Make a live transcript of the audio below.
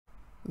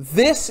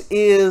This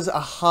is a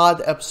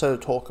hard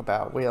episode to talk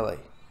about, really.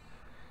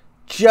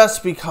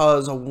 Just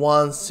because of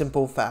one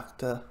simple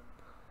factor.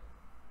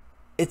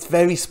 It's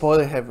very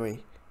spoiler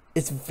heavy.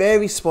 It's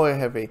very spoiler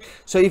heavy.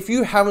 So if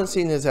you haven't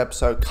seen this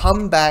episode,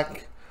 come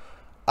back,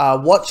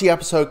 watch the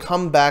episode,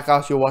 come back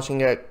after you're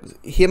watching it,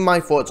 hear my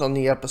thoughts on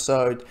the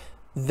episode,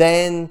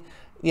 then,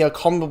 you know,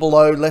 comment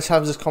below, let's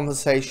have this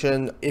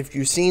conversation. If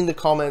you've seen the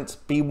comments,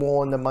 be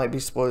warned, there might be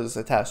spoilers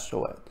attached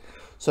to it.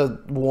 So,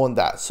 warn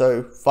that.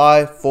 So,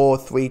 5, 4,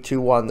 3,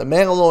 2, 1. The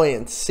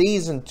Mandalorain,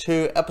 Season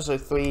 2, Episode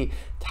 3,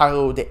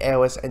 titled The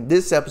Heiress. And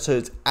this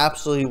episode is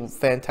absolutely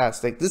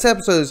fantastic. This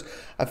episode is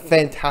a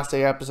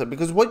fantastic episode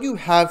because what you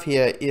have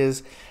here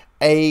is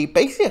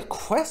basically a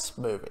quest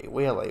movie,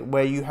 really,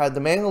 where you have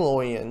the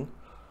Mandalorian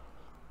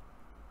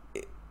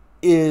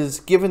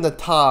is given the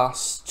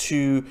task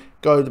to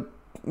go to,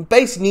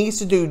 basically needs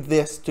to do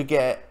this to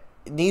get,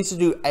 needs to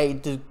do A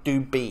to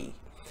do B.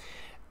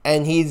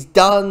 And he's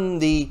done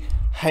the,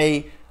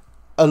 hey,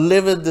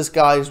 delivered this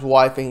guy's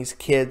wife and his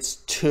kids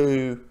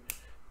to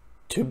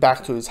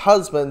back to his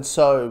husband.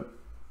 So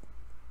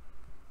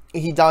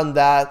he done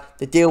that.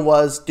 The deal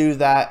was do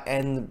that,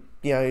 and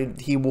you know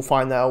he will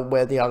find out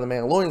where the other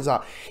Mandalorians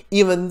are.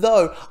 Even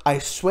though I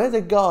swear to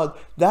God,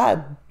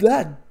 that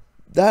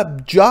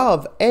jar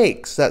of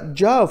eggs, that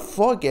jar of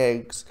frog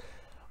eggs,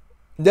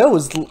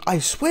 I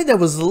swear there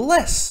was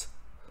less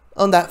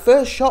on that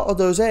first shot of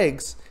those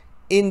eggs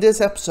in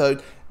this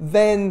episode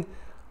than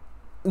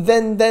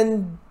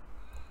the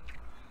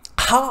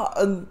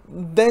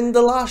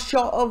last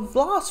shot of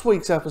last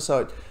week's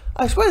episode.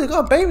 I swear to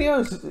God, Baby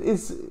Yoda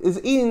is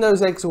eating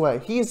those eggs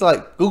away. He's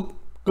like, goop,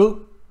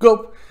 goop,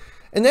 goop.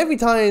 And every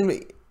time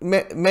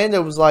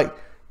Mando was like,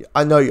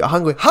 I know you're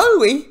hungry.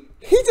 Hungry?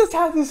 He just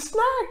had his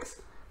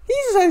snacks. He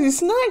just had his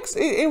snacks.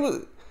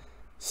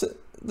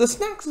 The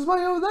snacks is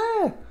way over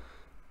there.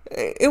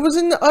 It was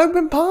in the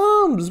open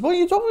palms. What are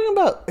you talking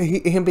about?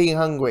 Him being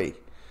hungry.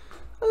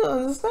 I don't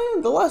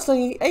understand. The last thing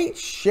he ate,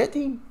 shit,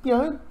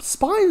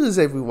 spiders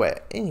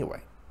everywhere.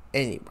 Anyway.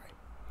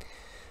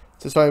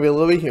 Just trying to be a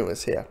little bit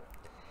humorous here.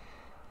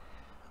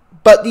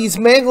 But these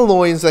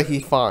Mandalorians that he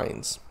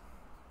finds,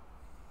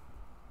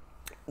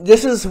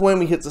 this is when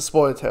we hit the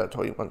spoiler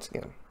territory once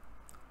again.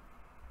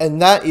 And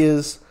that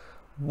is,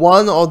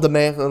 one of the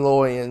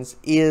Mandalorians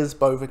is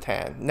Bo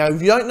Katan. Now,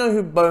 if you don't know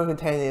who Bo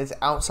Katan is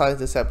outside of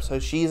this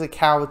episode, she's a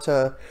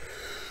character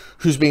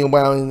who's been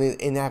around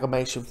in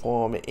animation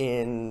form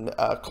in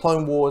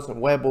Clone Wars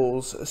and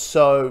Rebels.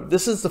 So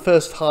this is the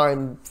first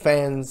time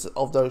fans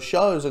of those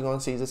shows are going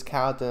to see this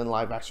character in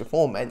live action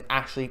form and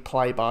actually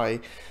played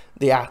by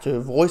the actor who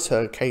voiced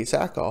her, Kate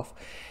Sackhoff.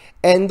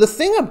 And the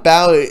thing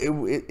about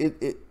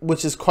it,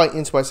 which is quite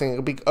interesting,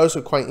 it'll be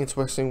also quite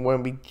interesting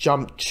when we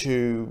jump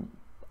to,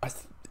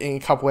 in a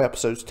couple of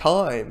episodes'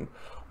 time,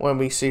 when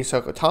we see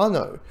Ahsoka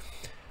Tano.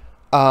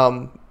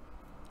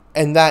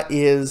 And that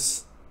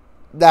is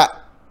that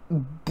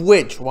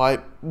bridge,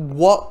 right?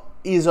 What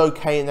is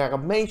okay in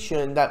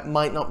animation that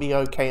might not be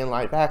okay in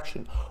live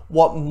action?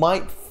 What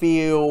might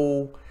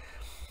feel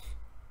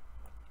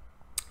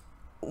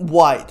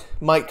white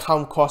might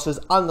come across as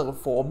under the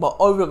form, but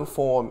over the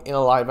form in a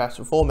live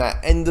action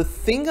format. And the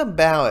thing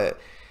about it,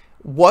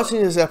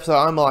 watching this episode,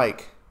 I'm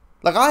like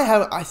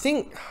have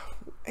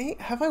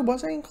I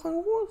watched it in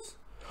Clone Wars?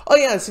 Oh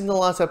yeah, I've seen the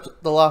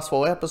last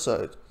 4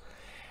 episodes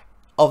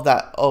of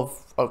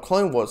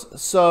Clone Wars.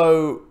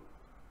 So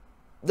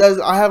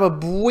I have a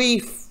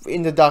brief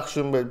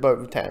introduction with Bo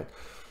Katan.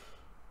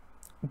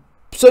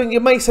 So you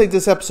may say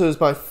this episode is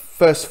my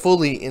first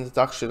fully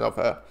introduction of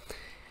her.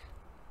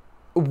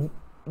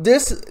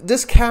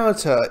 This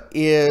character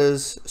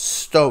is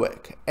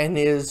stoic and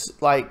is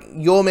like,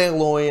 you're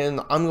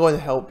Mandalorian, I'm going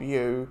to help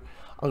you.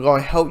 I'm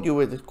going to help you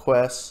with the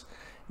quest.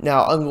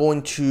 Now I'm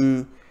going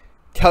to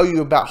tell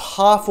you about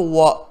half of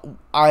what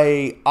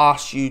I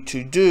asked you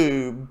to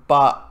do,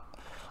 but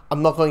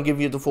I'm not going to give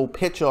you the full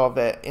picture of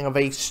it in a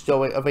very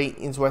stoic, a very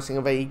interesting,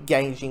 a very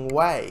engaging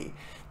way.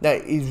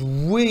 That is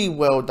really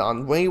well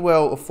done, really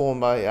well performed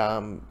by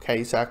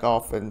Kate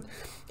Sackhoff and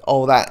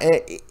all that.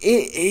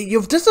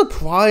 You're just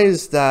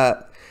surprised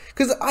that,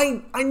 because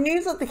I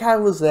knew that the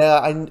character was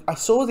there. I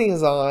saw the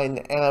design,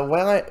 and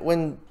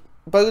when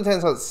Bo Katan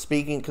started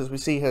speaking, because we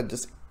see her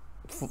just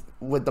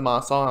with the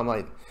mask on, I'm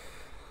like,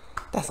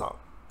 that's not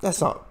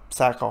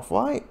Sackhoff,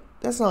 right?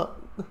 That's not.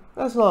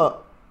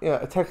 Yeah,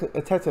 a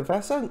Detective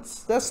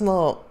Essence. That's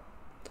not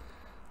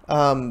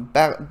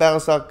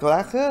Battlestar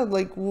Galactica.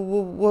 Like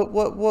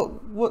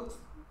what?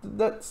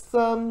 That's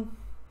that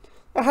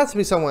has to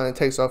be someone that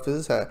takes off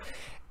his hair.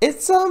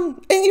 It's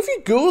and if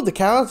you Google the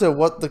character,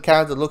 what the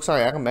character looks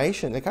like in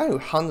animation, they kind of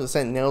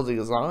 100% nailed the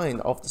design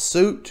of the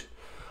suit,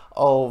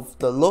 of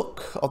the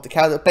look of the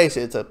character.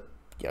 Basically, it's a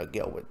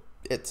girl with.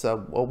 It's a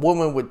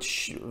woman with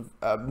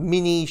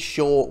mini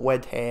short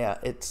wet hair.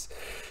 It's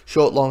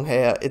short long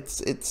hair.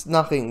 It's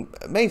nothing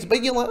amazing,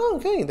 but you're like, oh,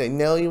 okay, they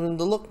nail even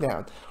the look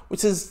down,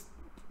 which is,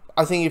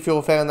 I think, if you're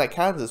a fan of that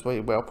character, it's really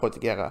well put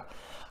together.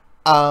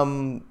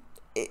 I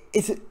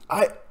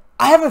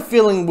have a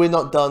feeling we're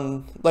not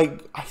done.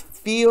 Like, I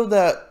feel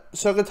that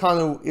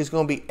Katan is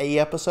going to be a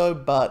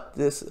episode, but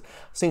this, I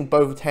think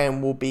Bo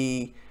Katan will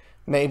be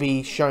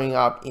maybe showing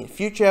up in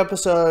future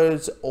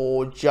episodes,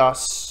 or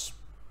just,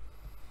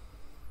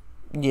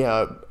 you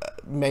know,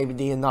 maybe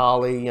the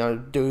finale, you know,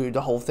 do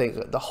the whole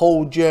thing, the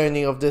whole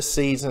journey of this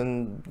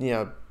season, you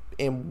know,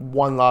 in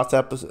one last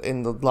episode,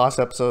 in the last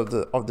episode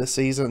of this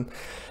season.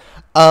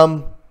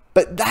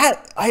 But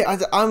that,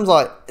 I'm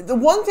like, the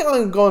one thing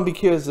I'm going to be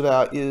curious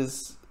about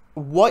is,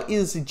 what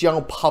is the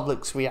general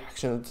public's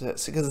reaction to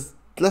this? Because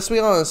let's be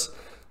honest,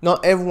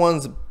 not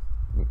everyone's,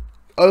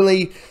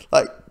 only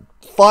like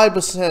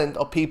 5%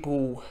 of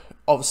people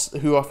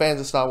who are fans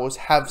of Star Wars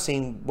have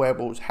seen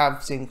Rebels,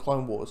 have seen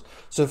Clone Wars.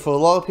 So for a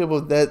lot of people,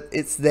 that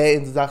it's their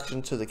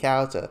introduction to the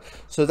character.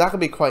 So that could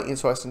be quite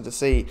interesting to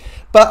see.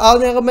 But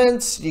other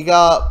elements, you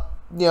got,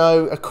 you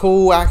know, a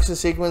cool action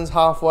sequence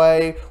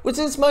halfway, which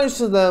is most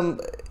of them,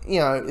 you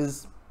know,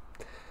 is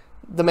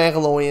the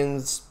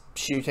Mandalorians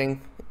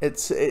shooting.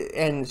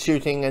 And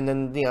shooting, and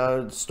then, you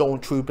know,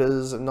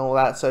 stormtroopers and all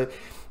that. So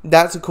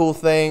that's a cool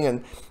thing.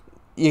 And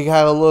you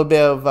have a little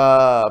bit of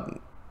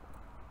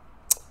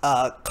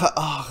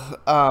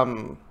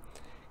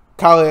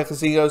Carly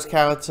Esposito's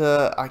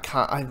character.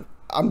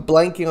 I'm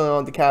blanking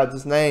on the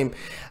character's name.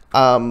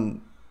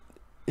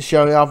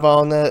 Showing up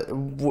on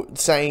it,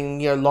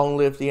 saying, you know, long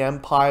live the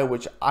Empire,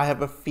 which I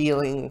have a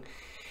feeling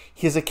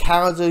he's a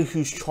character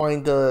who's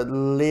trying to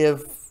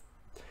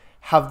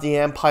have the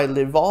Empire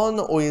live on,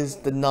 or is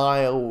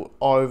denial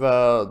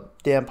over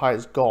the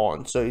Empire's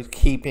gone. So he's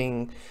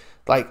keeping,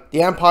 like,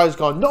 the Empire's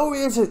gone, no it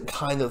isn't,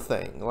 kind of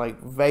thing.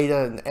 Like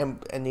Vader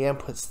and the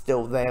Empire's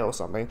still there or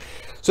something.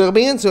 So it'll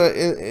be in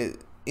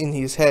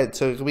his head.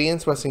 So it'll be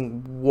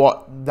interesting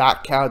what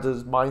that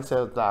character's mindset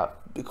of that,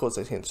 because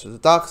it hints to the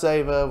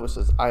Darksaber, which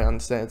is, I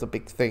understand, is a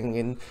big thing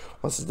in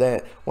once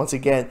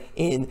again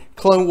in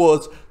Clone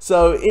Wars.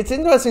 So it's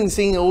interesting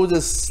seeing all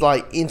this,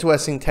 like,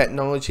 interesting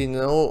technology and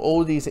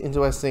all these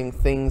interesting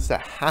things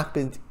that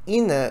happened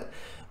in it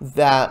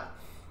that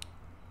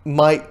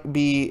might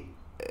be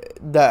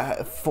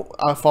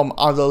from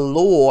other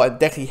lore, and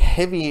definitely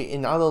heavy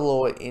in other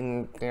lore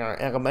in, you know,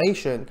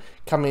 animation,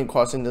 coming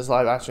across in this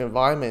live action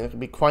environment. It could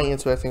be quite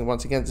interesting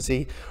once again to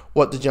see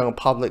what the general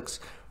public's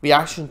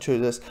reaction to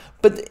this.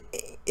 But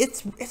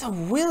this is a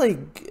really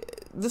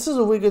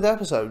good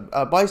episode.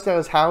 Bryce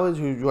Dallas Howard,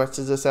 who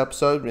directed this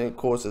episode, and of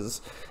course is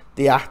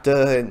the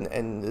actor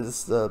and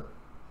is the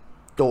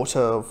daughter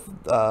of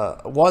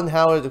Ron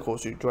Howard, of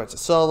course, who directed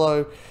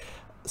Solo,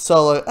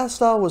 a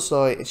Star Wars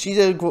story. She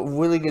did a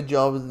really good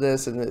job with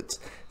this, and it's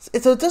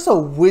just a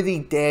really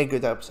damn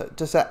good episode.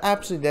 Just an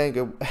absolutely damn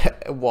good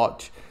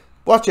watch.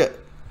 Watch it.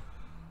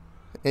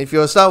 If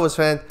you're a Star Wars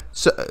fan.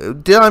 So,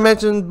 did I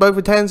mention Bo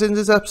Katan's in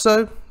this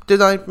episode?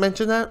 Did I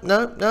mention that?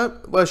 No?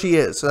 Well, she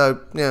is.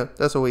 So, yeah,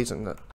 that's a reason.